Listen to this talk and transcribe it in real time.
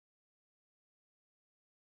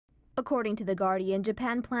According to The Guardian,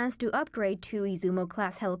 Japan plans to upgrade 2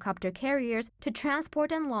 Izumo-class helicopter carriers to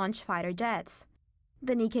transport and launch fighter jets.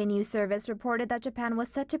 The Nikkei News Service reported that Japan was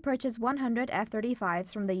set to purchase 100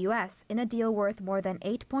 F-35s from the U.S. in a deal worth more than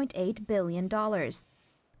 $8.8 billion.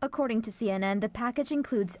 According to CNN, the package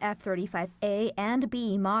includes F-35A and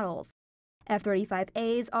B models.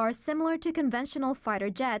 F-35As are similar to conventional fighter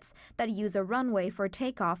jets that use a runway for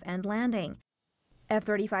takeoff and landing.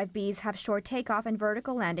 F-35Bs have short takeoff and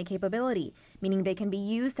vertical landing capability, meaning they can be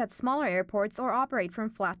used at smaller airports or operate from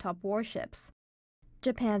flattop warships.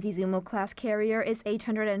 Japan's Izumo-class carrier is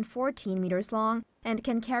 814 meters long and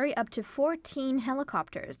can carry up to 14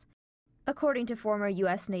 helicopters. According to former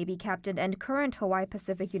U.S. Navy captain and current Hawaii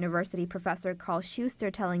Pacific University professor Carl Schuster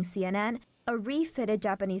telling CNN, a refitted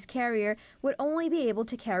Japanese carrier would only be able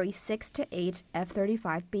to carry 6 to 8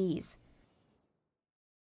 F-35Bs.